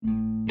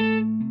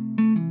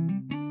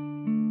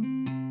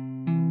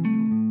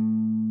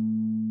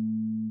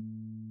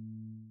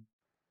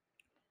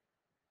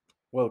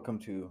welcome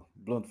to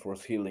Blunt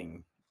Force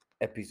Healing,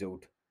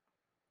 episode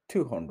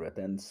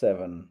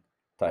 207,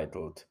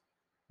 titled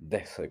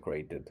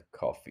Desecrated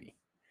Coffee.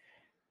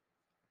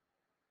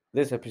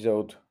 This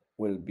episode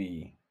will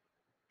be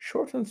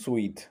short and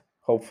sweet,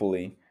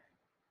 hopefully,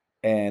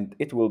 and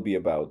it will be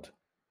about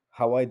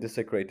how I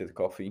desecrated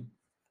coffee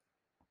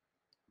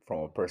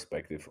from a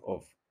perspective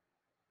of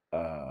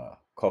a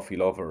coffee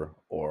lover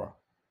or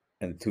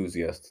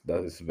enthusiast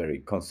that is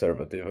very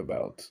conservative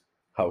about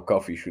how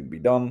coffee should be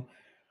done.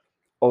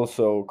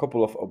 Also, a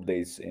couple of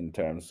updates in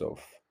terms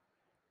of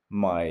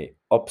my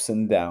ups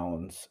and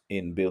downs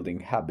in building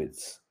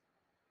habits,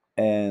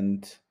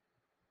 and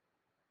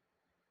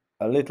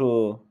a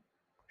little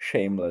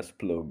shameless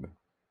plug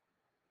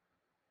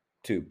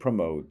to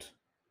promote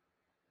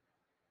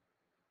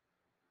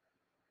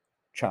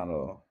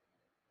channel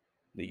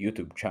the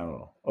YouTube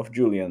channel of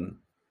Julian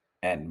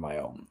and my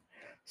own.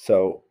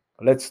 So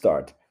let's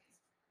start.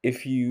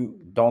 If you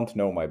don't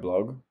know my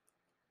blog,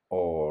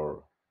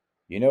 or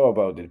you know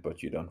about it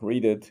but you don't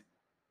read it,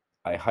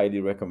 I highly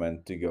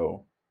recommend to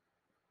go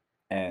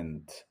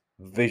and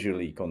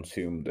visually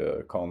consume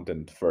the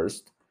content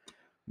first,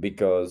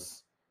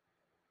 because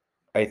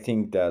I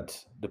think that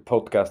the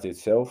podcast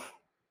itself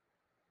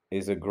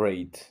is a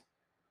great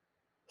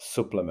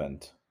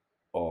supplement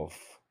of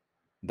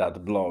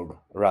that blog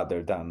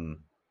rather than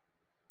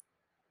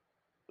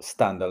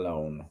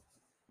standalone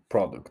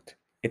product.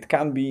 It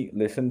can be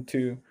listened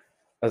to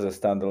as a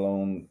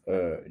standalone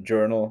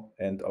journal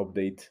and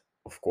update,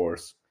 of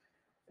course.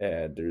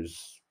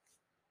 There's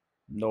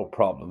no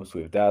problems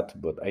with that,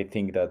 but I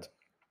think that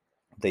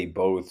they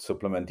both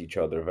supplement each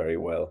other very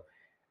well.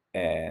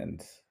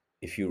 And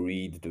if you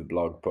read the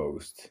blog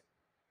post,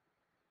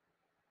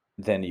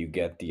 then you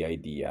get the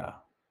idea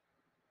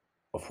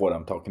of what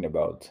I'm talking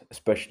about,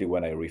 especially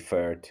when I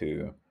refer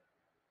to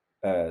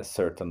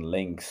certain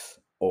links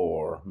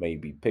or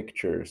maybe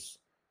pictures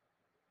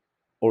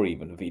or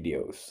even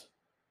videos.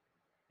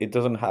 It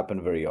doesn't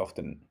happen very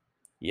often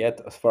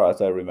yet, as far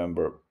as I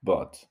remember,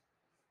 but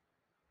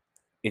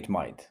it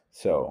might.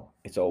 So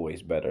it's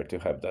always better to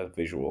have that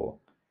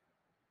visual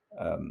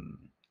um,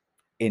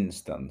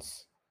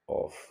 instance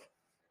of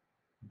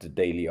the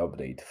daily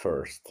update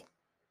first,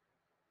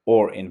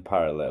 or in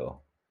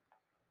parallel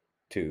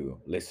to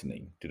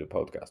listening to the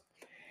podcast.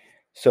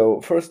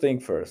 So, first thing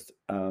first,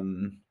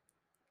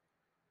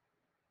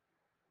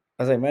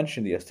 as I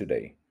mentioned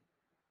yesterday,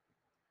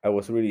 I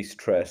was really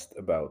stressed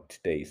about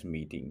today's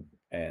meeting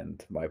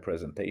and my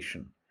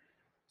presentation.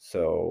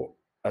 So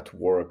at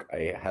work,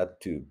 I had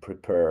to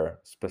prepare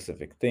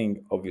specific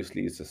thing.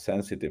 Obviously, it's a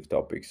sensitive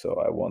topic,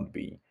 so I won't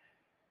be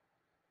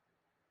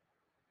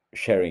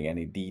sharing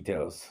any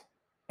details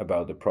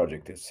about the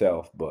project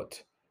itself,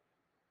 but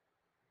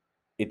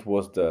it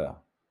was the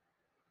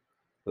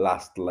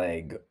last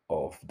leg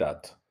of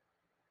that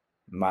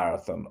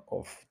marathon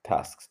of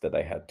tasks that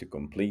I had to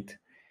complete.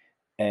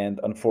 And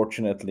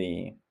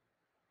unfortunately,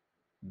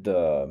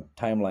 the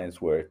timelines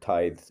were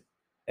tight,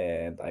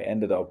 and I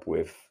ended up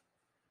with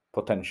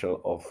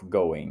potential of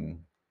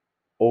going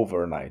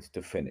overnight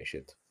to finish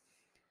it.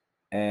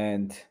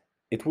 And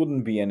it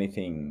wouldn't be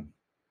anything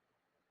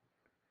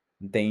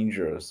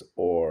dangerous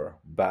or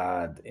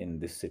bad in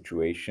this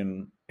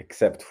situation,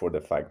 except for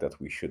the fact that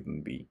we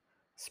shouldn't be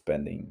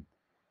spending,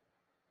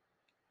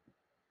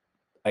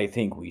 I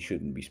think we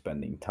shouldn't be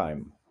spending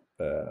time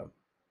uh,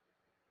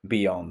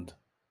 beyond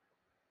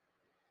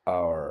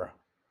our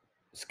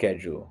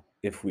schedule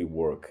if we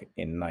work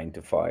in 9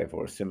 to 5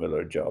 or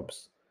similar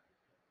jobs,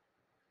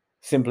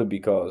 simply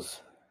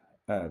because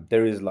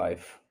there is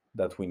life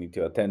that we need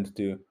to attend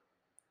to.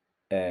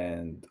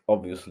 And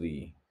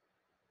obviously,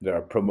 there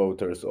are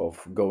promoters of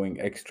going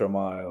extra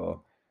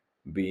mile,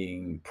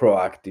 being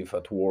proactive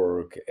at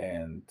work,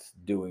 and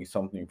doing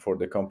something for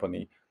the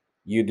company.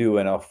 You do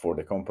enough for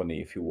the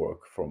company if you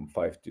work from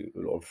 5 to,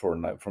 or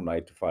from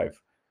 9 to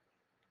 5,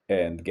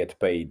 and get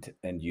paid,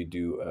 and you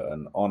do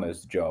an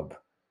honest job,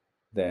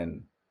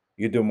 then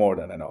you do more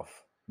than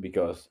enough,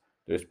 because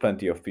there's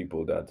plenty of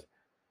people that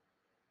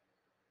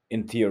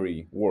in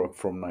theory work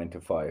from 9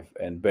 to 5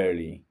 and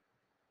barely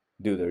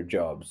do their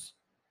jobs,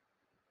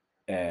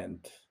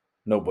 and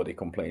nobody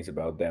complains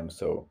about them.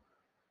 So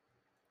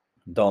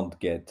don't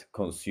get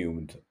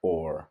consumed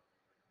or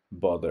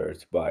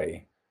bothered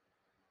by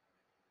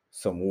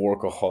some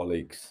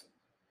workaholics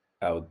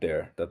out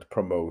there that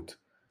promote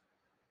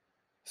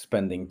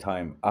spending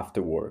time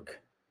after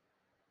work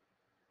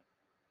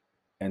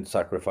and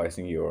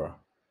sacrificing your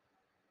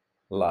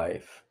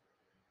life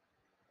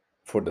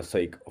for the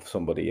sake of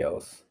somebody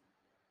else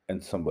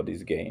and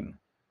somebody's gain.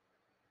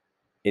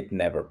 It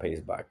never pays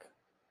back.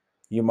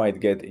 You might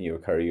get in your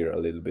career a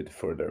little bit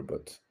further,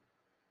 but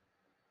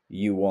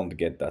you won't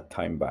get that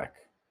time back.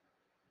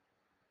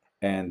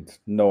 And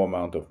no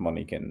amount of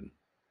money can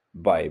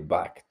buy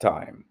back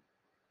time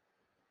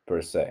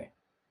per se.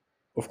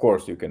 Of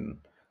course, you can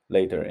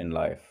later in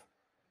life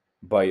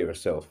buy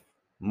yourself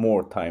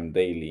more time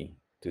daily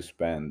to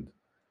spend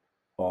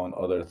on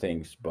other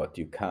things, but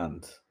you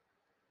can't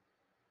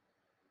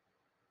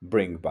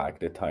bring back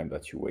the time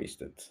that you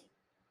wasted.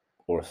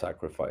 or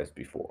sacrificed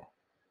before.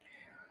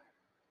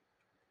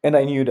 And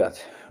I knew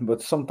that,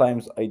 but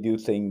sometimes I do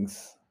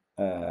things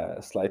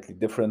slightly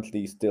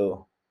differently,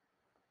 still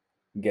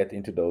get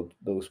into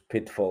those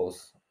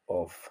pitfalls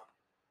of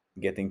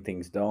getting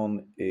things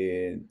done.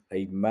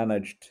 I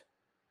managed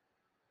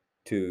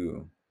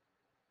to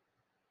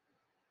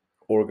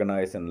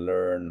organize and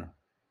learn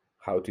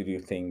how to do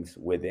things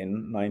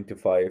within 9 to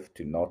 5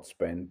 to not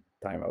spend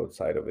time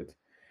outside of it.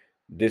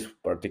 This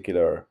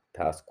particular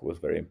task was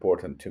very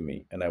important to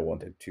me, and I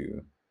wanted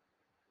to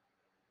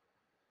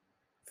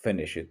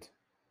finish it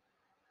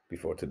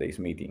before today's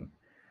meeting.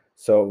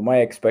 So my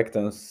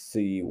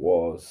expectancy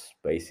was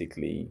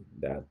basically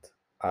that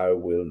I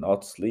will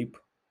not sleep,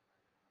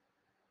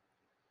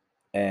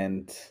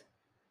 and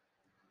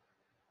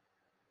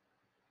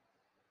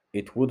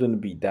it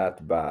wouldn't be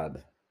that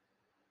bad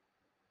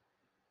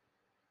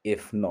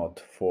if not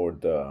for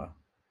the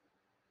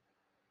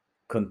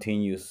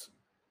continuous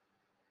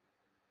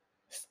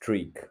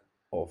streak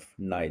of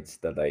nights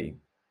that I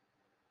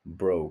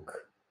broke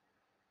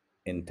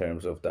in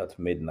terms of that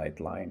midnight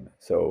line.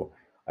 So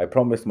I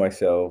promised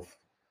myself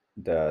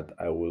that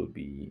I will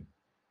be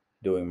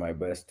doing my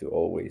best to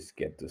always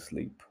get to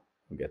sleep,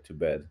 get to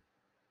bed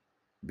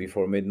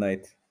before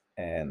midnight.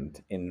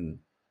 And in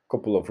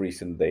couple of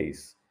recent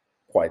days,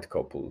 quite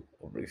couple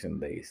of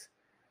recent days,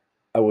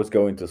 I was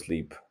going to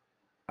sleep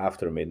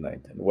after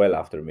midnight, and well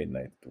after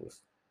midnight. It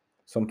was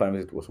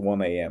sometimes it was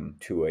 1 a.m.,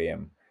 2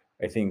 a.m.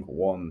 I think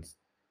once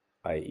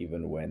I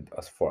even went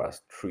as far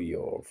as 3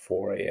 or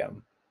 4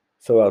 a.m.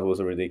 So that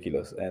was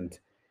ridiculous. And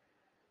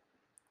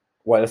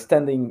while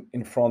standing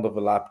in front of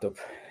a laptop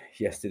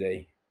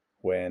yesterday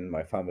when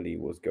my family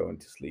was going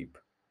to sleep,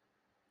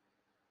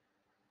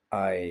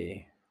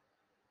 I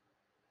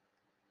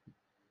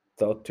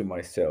thought to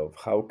myself,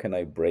 how can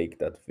I break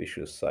that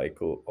vicious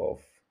cycle of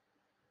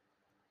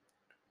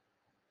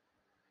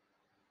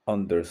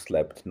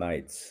underslept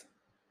nights?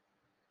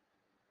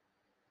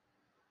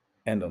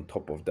 And on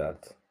top of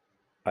that,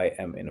 I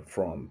am in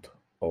front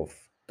of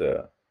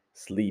the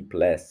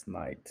sleepless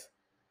night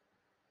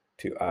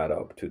to add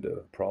up to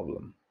the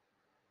problem.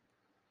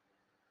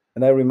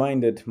 And I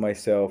reminded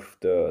myself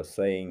the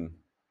saying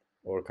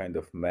or kind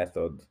of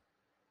method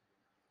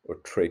or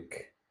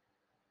trick,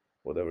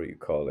 whatever you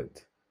call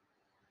it,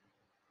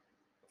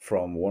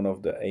 from one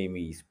of the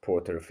Amy's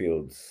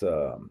Porterfield's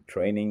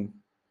training.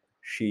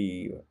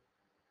 She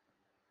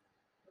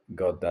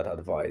got that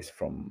advice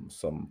from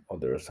some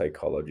other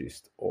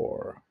psychologist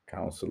or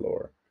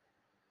counselor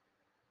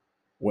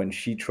when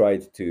she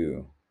tried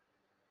to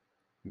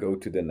go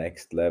to the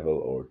next level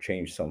or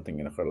change something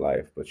in her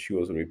life, but she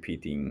was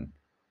repeating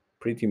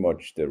pretty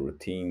much the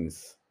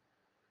routines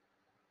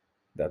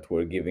that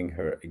were giving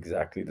her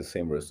exactly the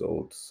same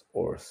results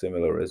or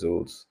similar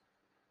results.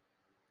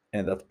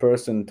 And that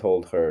person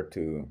told her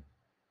to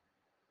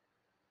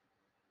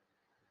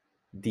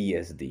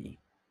DSD.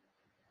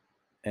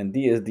 And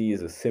DSD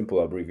is a simple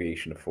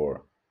abbreviation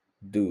for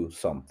do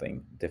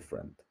something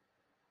different.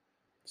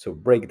 So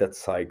break that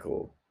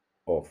cycle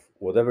of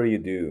whatever you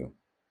do,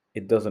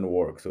 it doesn't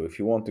work. So if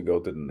you want to go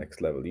to the next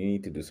level, you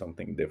need to do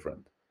something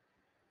different.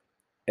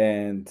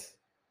 And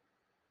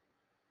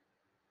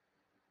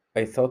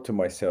I thought to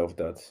myself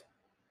that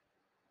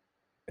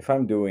if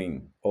I'm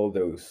doing all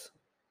those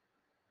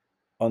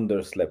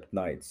underslept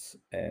nights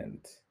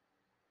and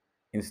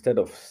instead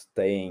of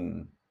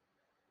staying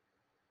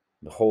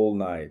the whole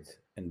night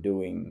and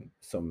doing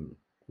some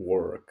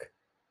work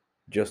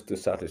just to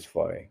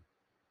satisfy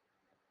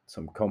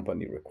some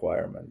company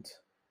requirement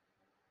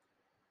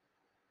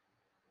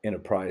in a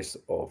price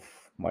of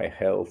my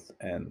health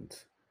and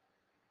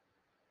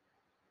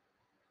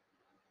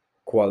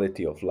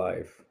quality of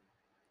life,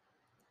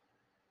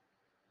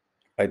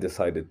 I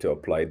decided to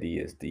apply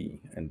DSD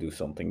and do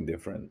something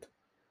different.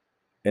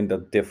 And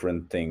that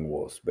different thing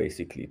was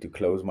basically to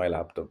close my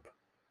laptop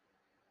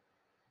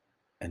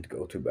and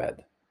go to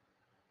bed,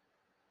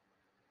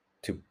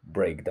 to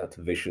break that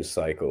vicious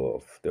cycle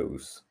of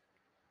those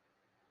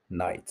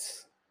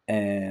nights.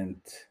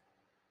 And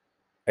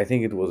I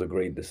think it was a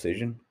great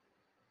decision.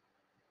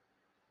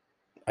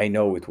 I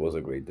know it was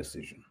a great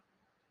decision.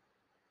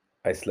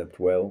 I slept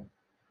well.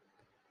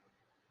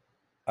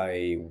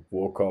 I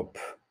woke up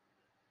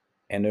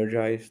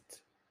energized,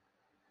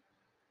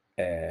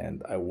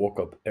 and I woke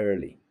up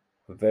early,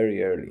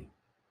 very early.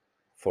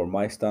 For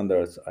my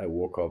standards, I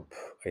woke up,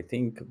 I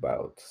think,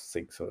 about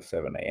 6 or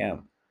 7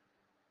 a.m.,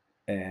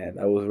 and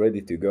I was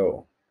ready to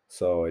go.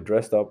 So I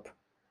dressed up,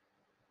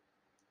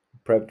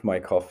 prepped my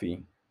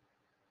coffee,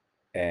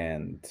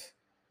 and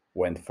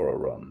went for a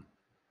run.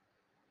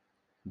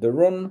 The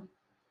run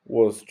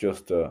was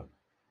just a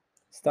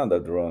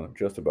standard run,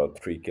 just about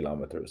 3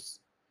 kilometers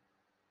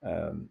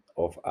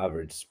of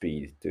average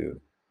speed to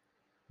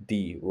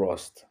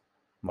de-rust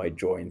my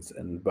joints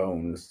and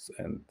bones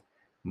and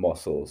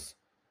muscles.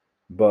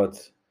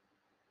 But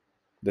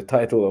the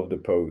title of the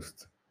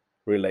post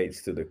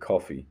relates to the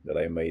coffee that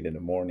I made in the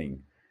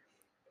morning.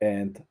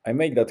 And I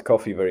make that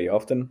coffee very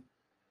often.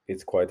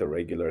 It's quite a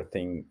regular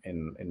thing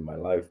in my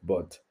life,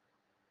 but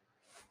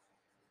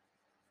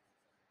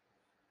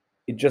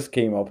it just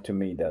came up to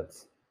me that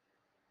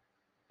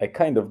I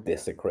kind of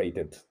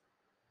desecrated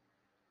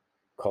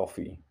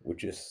coffee,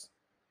 which is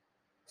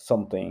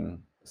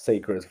something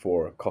sacred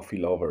for coffee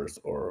lovers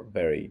or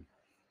very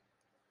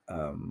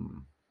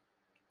um,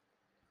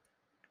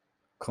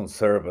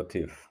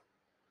 conservative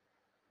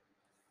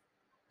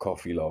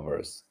coffee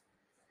lovers.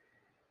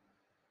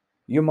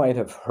 You might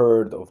have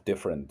heard of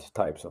different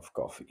types of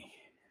coffee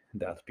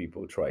that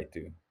people try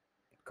to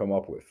come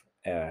up with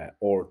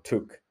or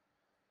took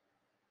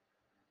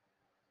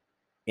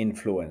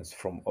influence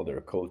from other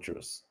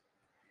cultures.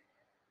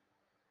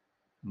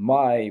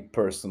 My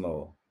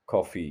personal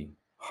coffee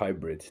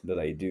hybrid that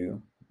I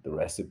do, the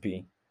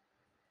recipe,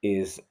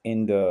 is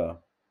in the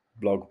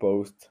blog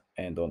post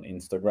and on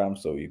Instagram,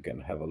 so you can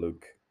have a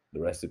look.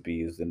 The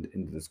recipe is in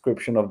the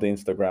description of the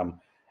Instagram,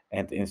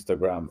 and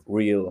Instagram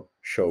Reel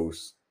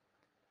shows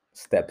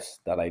steps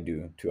that I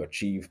do to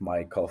achieve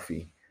my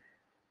coffee.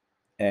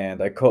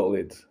 And I call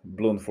it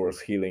Blunt Force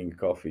Healing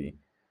Coffee,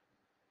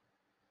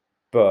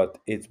 but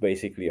it's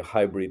basically a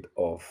hybrid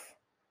of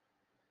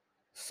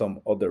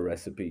some other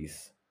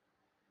recipes.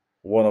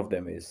 One of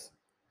them is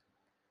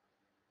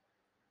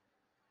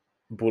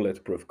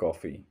bulletproof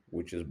coffee,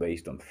 which is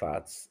based on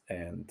fats,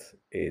 and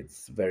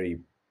it's very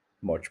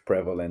much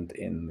prevalent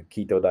in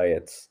keto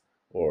diets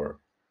or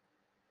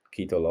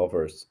keto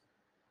lovers.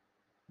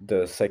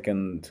 The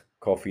second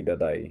coffee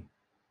that I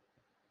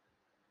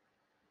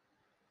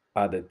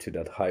added to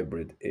that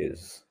hybrid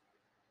is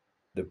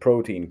the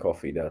protein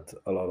coffee that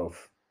a lot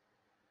of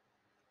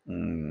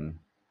mm,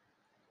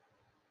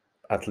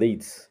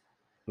 athletes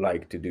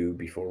like to do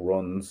before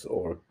runs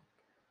or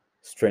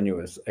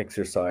strenuous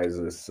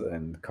exercises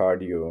and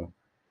cardio,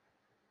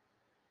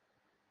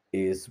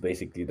 is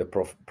basically the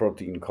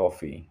protein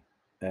coffee.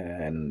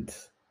 And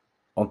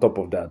on top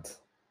of that,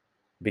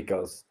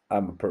 because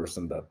I'm a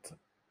person that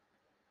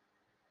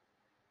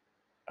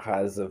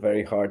has a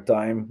very hard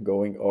time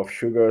going off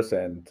sugars,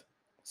 and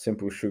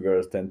simple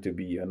sugars tend to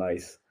be a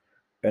nice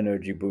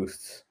energy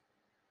boost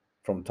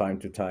from time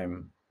to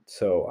time.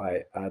 So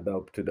I add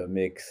up to the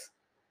mix,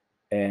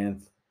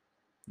 and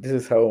this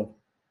is how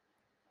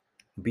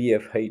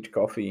BFH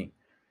coffee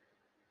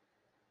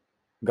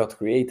got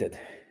created.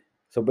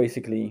 So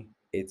basically,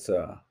 it's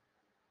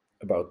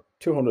about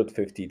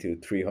 250 to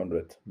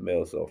 300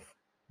 mils of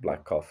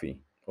black coffee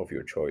of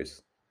your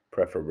choice,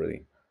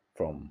 preferably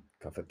from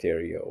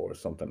cafeteria or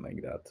something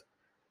like that.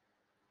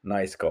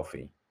 Nice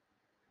coffee.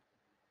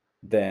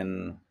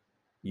 Then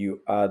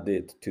you add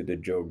it to the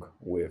jug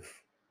with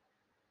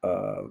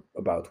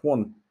about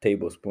 1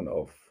 tablespoon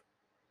of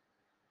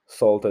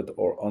salted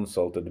or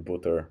unsalted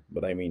butter,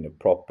 but I mean a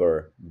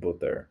proper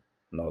butter,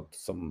 not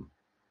some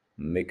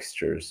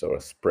mixtures or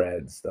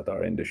spreads that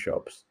are in the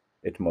shops.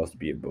 It must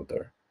be a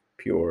butter,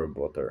 pure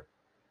butter.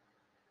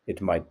 It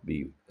might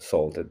be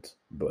salted,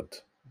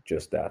 but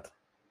just that.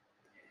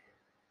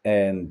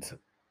 And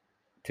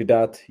to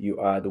that, you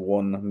add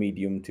 1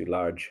 medium to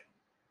large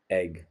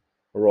egg,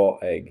 raw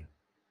egg.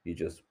 You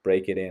just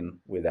break it in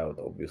without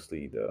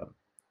obviously the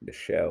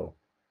shell.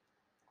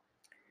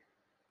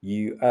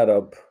 You add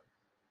up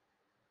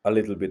a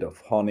little bit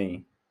of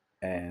honey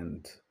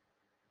and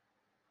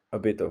a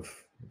bit of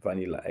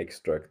vanilla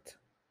extract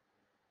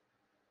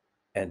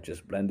and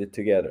just blend it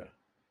together.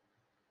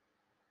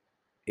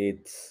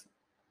 It's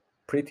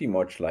pretty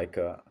much like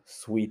a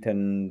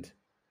sweetened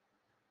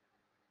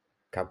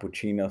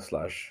cappuccino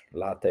slash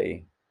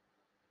latte,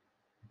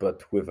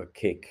 but with a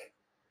kick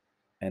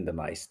and a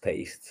nice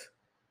taste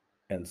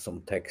and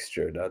some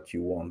texture that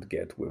you won't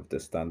get with the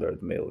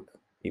standard milk,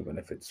 even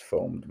if it's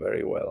foamed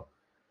very well.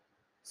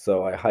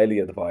 So I highly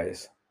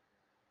advise.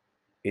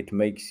 It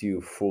makes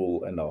you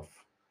full enough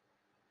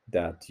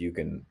that you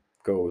can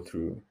go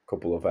through a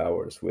couple of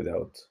hours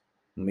without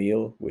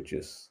meal, which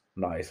is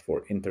nice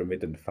for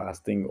intermittent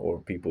fasting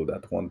or people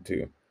that want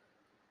to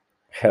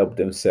help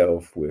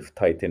themselves with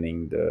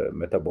tightening the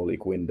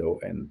metabolic window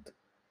and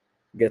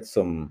get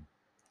some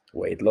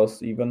weight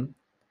loss even.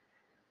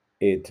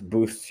 It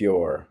boosts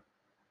your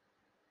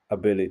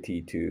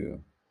ability to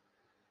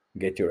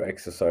get your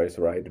exercise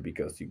right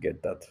because you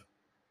get that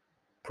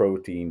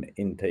protein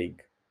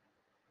intake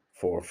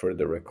for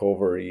further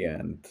recovery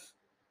and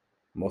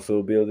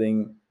muscle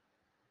building,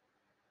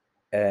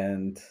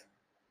 and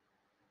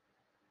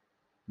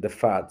the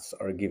fats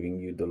are giving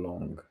you the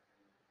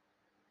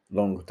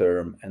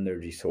long-term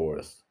energy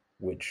source,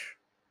 which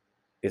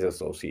is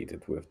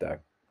associated with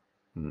that,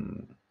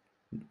 mm,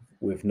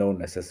 with no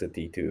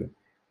necessity to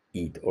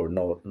eat or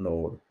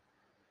no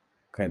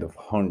kind of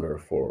hunger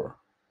for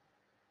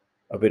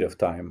a bit of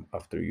time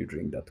after you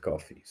drink that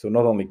coffee. So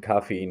not only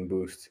caffeine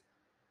boosts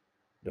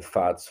the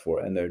fats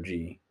for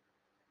energy,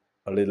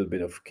 a little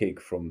bit of kick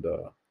from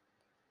the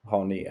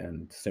honey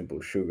and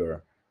simple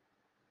sugar,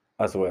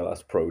 as well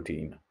as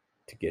protein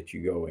to get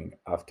you going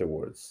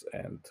afterwards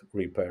and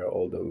repair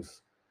all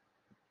those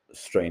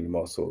strained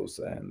muscles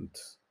and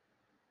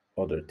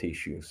other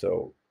tissue.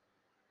 So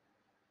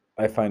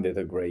I find it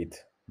a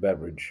great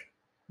beverage,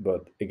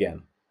 but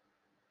again,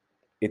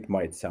 it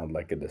might sound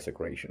like a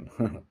desecration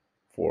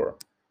for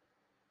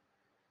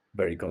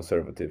very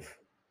conservative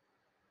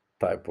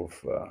type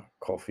of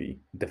coffee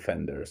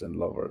defenders and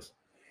lovers.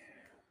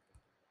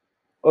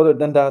 Other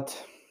than that,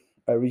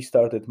 I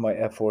restarted my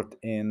effort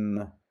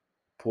in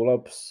pull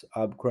ups,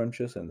 ab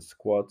crunches, and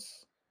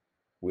squats,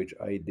 which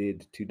I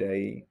did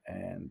today,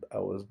 and I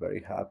was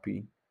very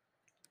happy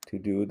to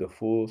do the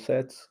full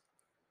sets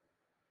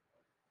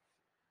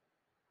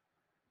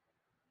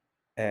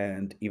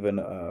and even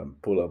a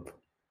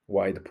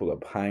wide pull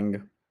up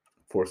hang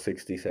for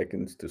 60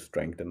 seconds to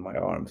strengthen my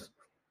arms.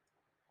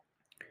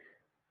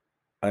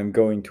 I'm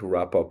going to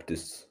wrap up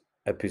this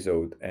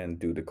episode and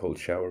do the cold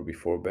shower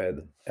before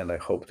bed, and I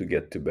hope to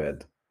get to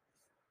bed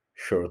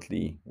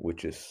shortly,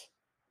 which is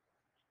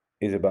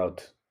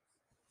about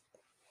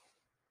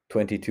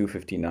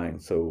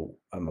 22:59. So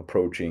I'm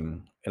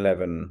approaching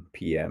 11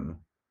 p.m.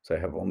 So I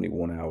have only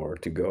 1 hour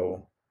to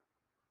go.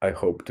 I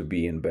hope to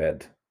be in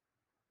bed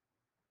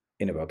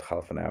in about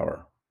half an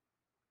hour,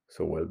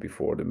 so well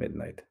before the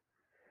midnight.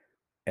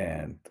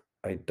 And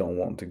I don't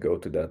want to go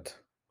to that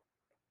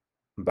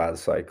bad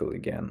cycle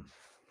again.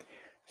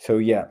 So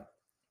yeah,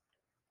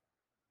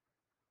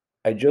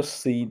 I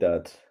just see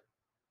that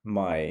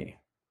my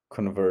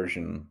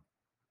conversion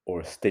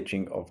or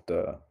stitching of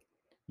the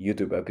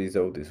YouTube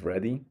episode is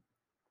ready,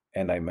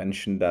 and I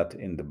mentioned that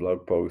in the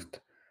blog post.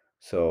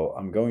 So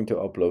I'm going to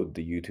upload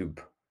the YouTube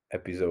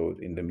episode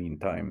in the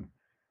meantime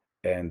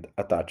and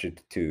attach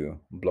it to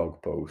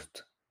blog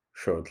post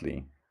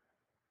shortly.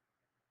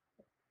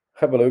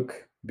 Have a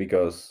look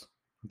because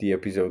the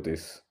episode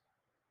is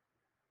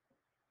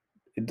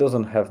it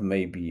doesn't have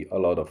maybe a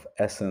lot of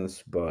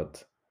essence,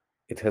 but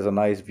it has a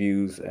nice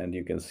views, and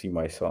you can see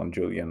my son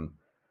Julian,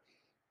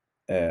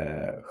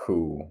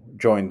 who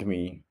joined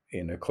me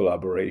in a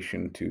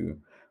collaboration to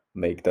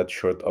make that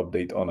short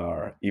update on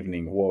our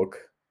evening walk.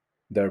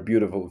 There are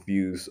beautiful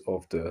views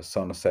of the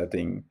sun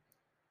setting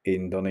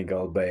in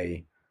Donegal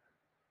Bay,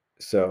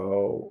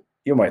 so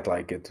you might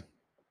like it.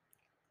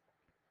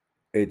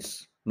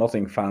 It's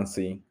nothing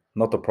fancy,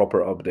 not a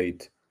proper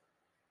update,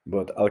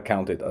 but I'll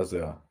count it as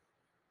a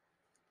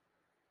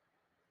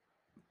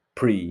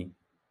pre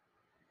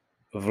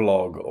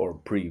vlog or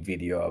pre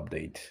video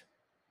update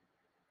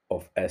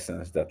of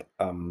essence that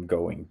I'm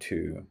going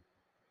to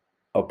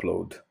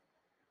upload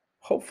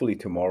hopefully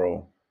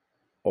tomorrow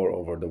or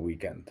over the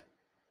weekend.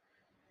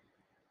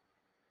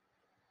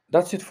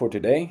 That's it for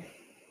today.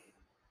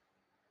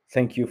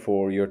 Thank you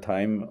for your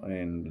time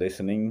and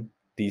listening.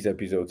 These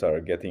episodes are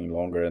getting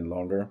longer and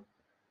longer.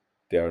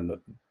 They are no,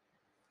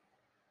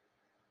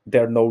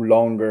 they're no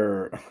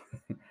longer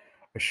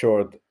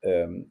short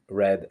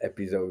read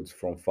episodes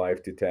from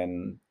 5 to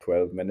 10,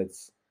 12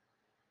 minutes.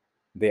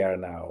 They are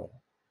now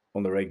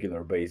on a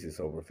regular basis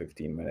over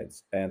 15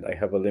 minutes. And I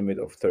have a limit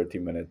of 30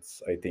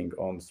 minutes, I think,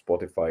 on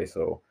Spotify.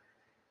 So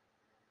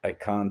I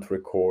can't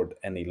record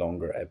any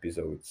longer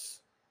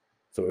episodes.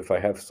 So if I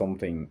have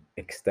something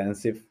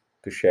extensive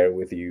to share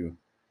with you,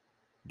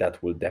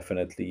 that will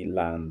definitely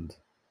land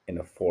in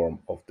a form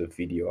of the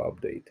video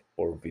update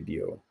or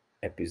video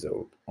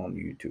episode on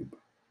YouTube.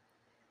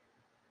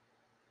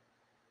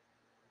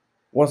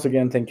 Once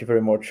again, thank you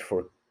very much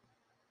for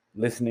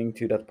listening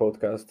to that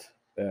podcast.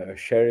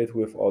 Share it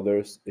with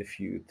others if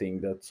you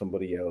think that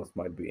somebody else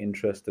might be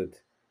interested.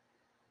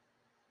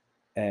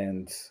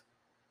 And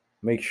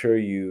make sure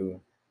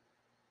you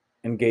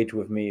engage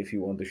with me if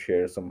you want to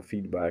share some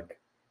feedback,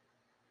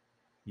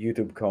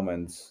 YouTube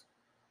comments,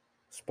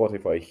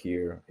 Spotify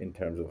here in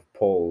terms of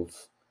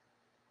polls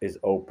is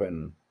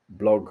open.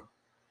 Blog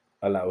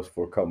allows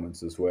for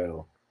comments as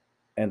well.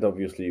 And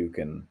obviously, you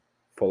can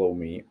follow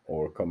me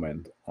or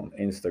comment on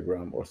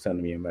Instagram or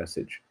send me a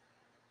message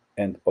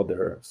and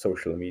other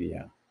social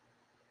media.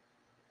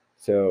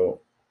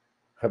 So,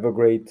 have a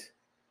great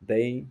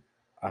day,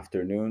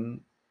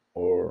 afternoon,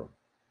 or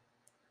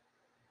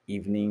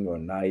evening or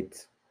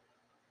night,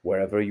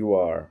 wherever you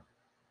are.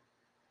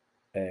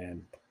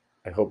 And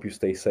I hope you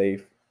stay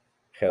safe,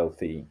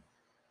 healthy,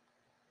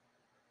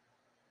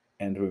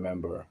 and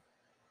remember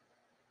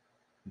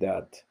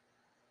that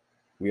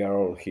we are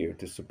all here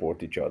to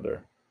support each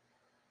other.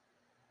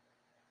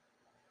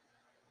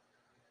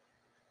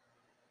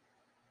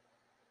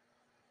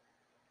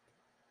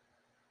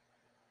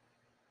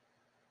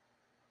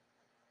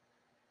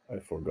 I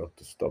forgot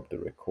to stop the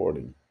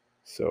recording.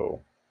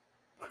 So,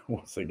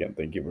 once again,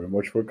 thank you very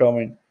much for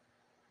coming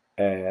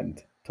and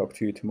talk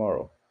to you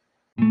tomorrow.